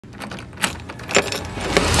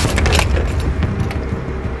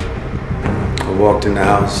walked in the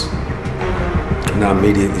house and I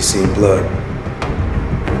immediately seen blood.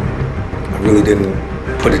 I really didn't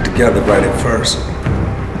put it together right at first.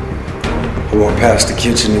 I walked past the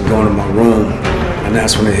kitchen and going to my room, and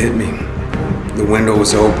that's when it hit me. The window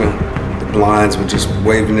was open, the blinds were just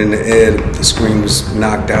waving in the air, the screen was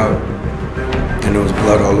knocked out, and there was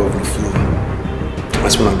blood all over the floor.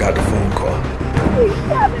 That's when I got the phone call. Please,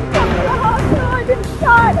 Kevin, come to the hospital. I've been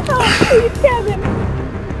shot. Help, please, Kevin.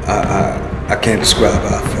 I can't describe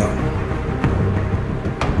how I felt.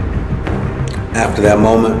 After that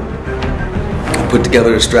moment, I put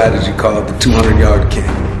together a strategy called the 200-yard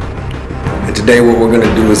camp. And today what we're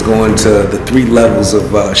gonna do is go into the 3 levels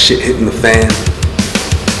of shit hitting the fan.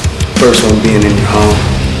 First one being in your home,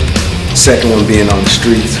 second one being on the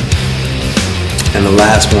streets, and the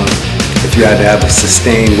last one, if you had to have a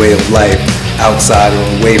sustained way of life outside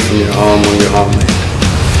or away from your home or your homeland.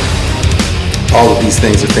 All of these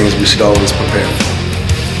things are things we should always prepare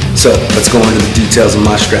for. So let's go into the details of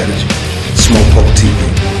my strategy. SMOKEPOLE TV,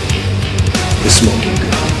 the smoking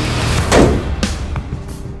gun.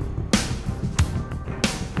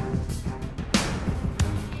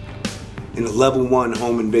 In a level 1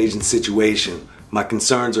 home invasion situation, my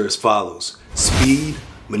concerns are as follows: speed,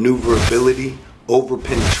 maneuverability,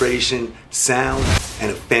 over-penetration, sound,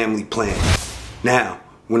 and a family plan. Now,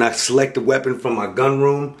 when I select a weapon from my gun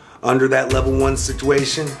room under that level 1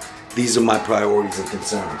 situation, these are my priorities and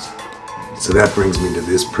concerns. So that brings me to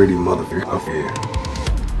this pretty motherfucker up here,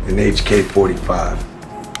 an HK-45.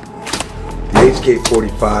 The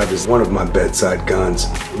HK-45 is one of my bedside guns.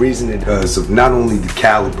 The reason is because of not only the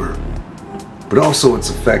caliber, but also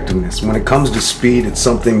its effectiveness. When it comes to speed, it's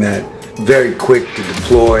something that very quick to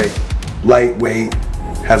deploy, lightweight,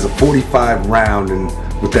 has a 45 round, and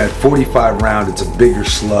with that 45 round, it's a bigger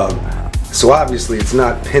slug. So obviously it's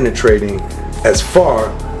not penetrating as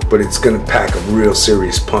far, but it's gonna pack a real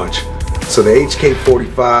serious punch. So the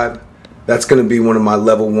HK-45, that's gonna be one of my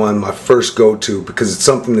level 1, my first go-to, because it's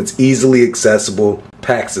something that's easily accessible,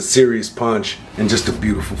 packs a serious punch, and just a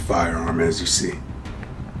beautiful firearm, as you see.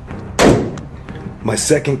 My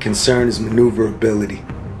second concern is maneuverability.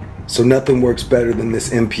 So nothing works better than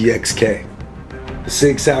this MPXK. The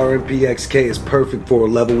 6-hour MPXK is perfect for a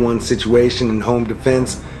level 1 situation in home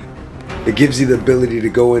defense. It gives you the ability to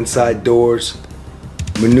go inside doors,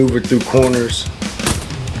 maneuver through corners,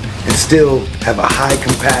 and still have a high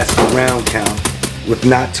capacity round count with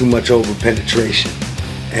not too much over penetration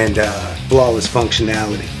and flawless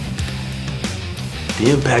functionality.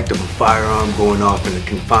 The impact of a firearm going off in a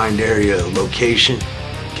confined area or location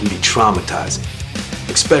can be traumatizing,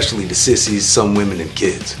 especially to sissies, some women, and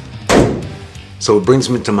kids. So it brings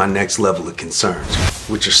me to my next level of concerns,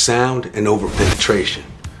 which are sound and over-penetration.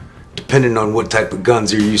 Depending on what type of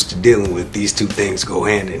guns you're used to dealing with, these two things go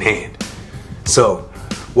hand in hand. So,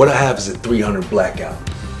 what I have is a 300 Blackout.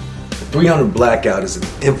 The 300 Blackout is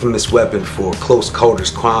an infamous weapon for close quarters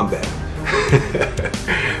combat.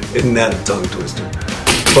 Isn't that a tongue twister?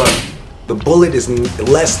 But the bullet is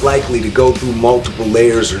less likely to go through multiple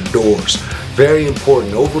layers or doors. Very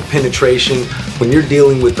important, over penetration. When you're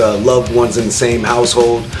dealing with loved ones in the same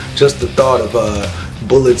household, just the thought of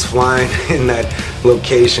bullets flying in that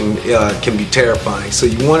location can be terrifying. So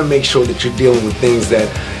you want to make sure that you're dealing with things that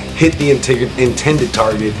hit the intended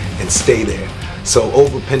target and stay there. So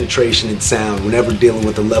over penetration and sound whenever dealing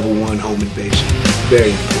with a level 1 home invasion.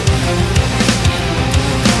 Very important.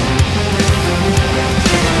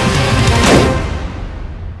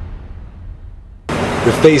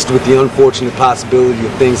 You're faced with the unfortunate possibility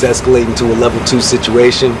of things escalating to a level 2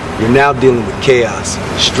 situation. You're now dealing with chaos,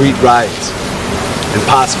 street riots, and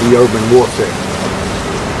possibly urban warfare.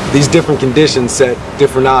 These different conditions set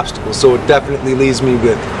different obstacles, so it definitely leaves me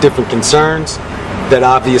with different concerns that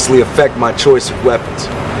obviously affect my choice of weapons.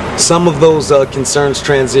 Some of those concerns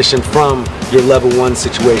transition from your level 1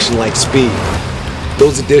 situation, like speed.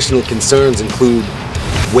 Those additional concerns include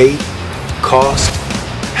weight, cost,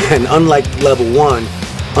 and unlike level 1,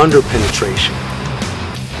 under penetration.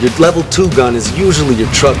 Your level 2 gun is usually your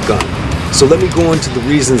truck gun. So let me go into the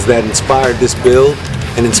reasons that inspired this build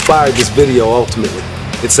and inspired this video ultimately.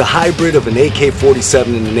 It's a hybrid of an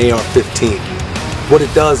AK-47 and an AR-15. What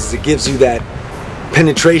it does is it gives you that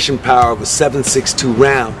penetration power of a 7.62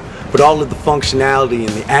 round, but all of the functionality and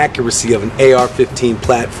the accuracy of an AR-15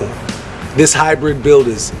 platform. This hybrid build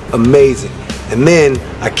is amazing. And then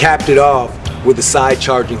I capped it off with a side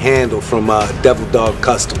charging handle from Devil Dog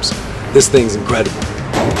Customs. This thing's incredible.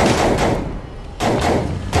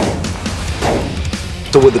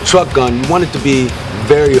 So with a truck gun, you want it to be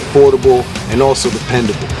very affordable and also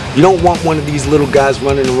dependable. You don't want one of these little guys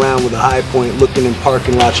running around with a high point looking in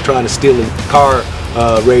parking lots trying to steal a car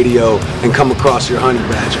radio and come across your honey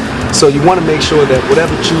badger. So you want to make sure that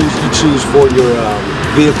whatever you choose for your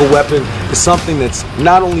vehicle weapon is something that's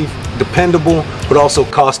not only dependable but also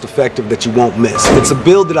cost effective that you won't miss. It's a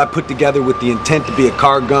build that I put together with the intent to be a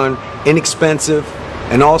car gun, inexpensive,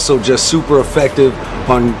 and also just super effective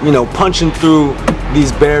on, you know, punching through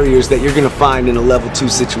these barriers that you're gonna find in a level 2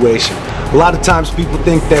 situation. A lot of times people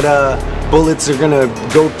think that bullets are gonna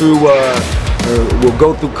go through or will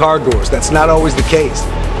go through car doors. That's not always the case,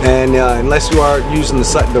 and unless you are using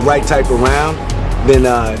the right type of round, then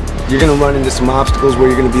you're gonna run into some obstacles where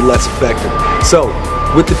you're gonna be less effective. So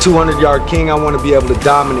with the 200-yard King, I want to be able to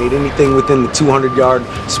dominate anything within the 200-yard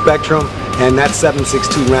spectrum, and that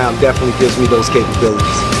 7.62 round definitely gives me those capabilities.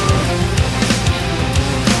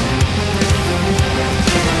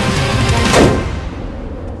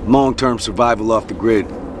 Long-term survival off the grid.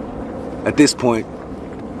 At this point,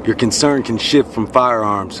 your concern can shift from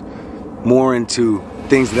firearms more into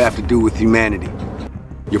things that have to do with humanity.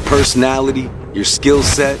 Your personality, your skill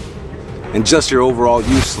set, and just your overall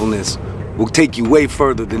usefulness will take you way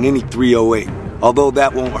further than any 308, although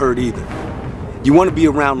that won't hurt either. You want to be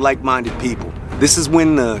around like-minded people. This is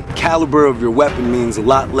when the caliber of your weapon means a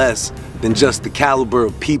lot less than just the caliber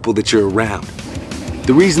of people that you're around.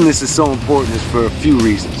 The reason this is so important is for a few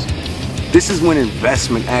reasons. This is when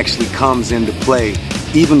investment actually comes into play,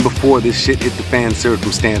 even before this shit hit the fan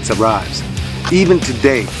circumstance arrives. Even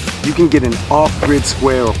today, you can get an off-grid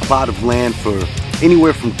square or plot of land for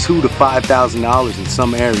anywhere from $2,000 to $5,000 in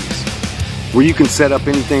some areas, where you can set up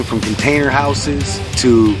anything from container houses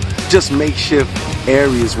to just makeshift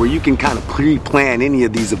areas where you can kind of pre-plan any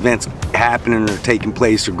of these events happening or taking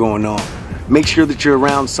place or going on. Make sure that you're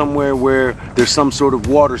around somewhere where there's some sort of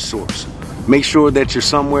water source. Make sure that you're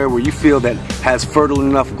somewhere where you feel that has fertile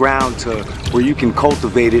enough ground to where you can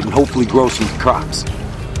cultivate it and hopefully grow some crops.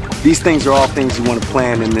 These things are all things you want to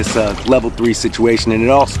plan in this level 3 situation, and it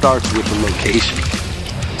all starts with the location.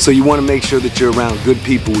 So you want to make sure that you're around good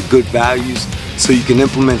people with good values so you can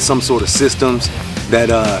implement some sort of systems that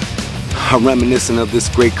are reminiscent of this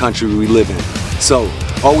great country we live in. So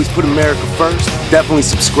always put America first. Definitely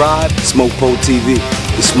subscribe. SMOKEPOLE TV,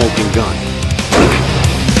 the smoking gun.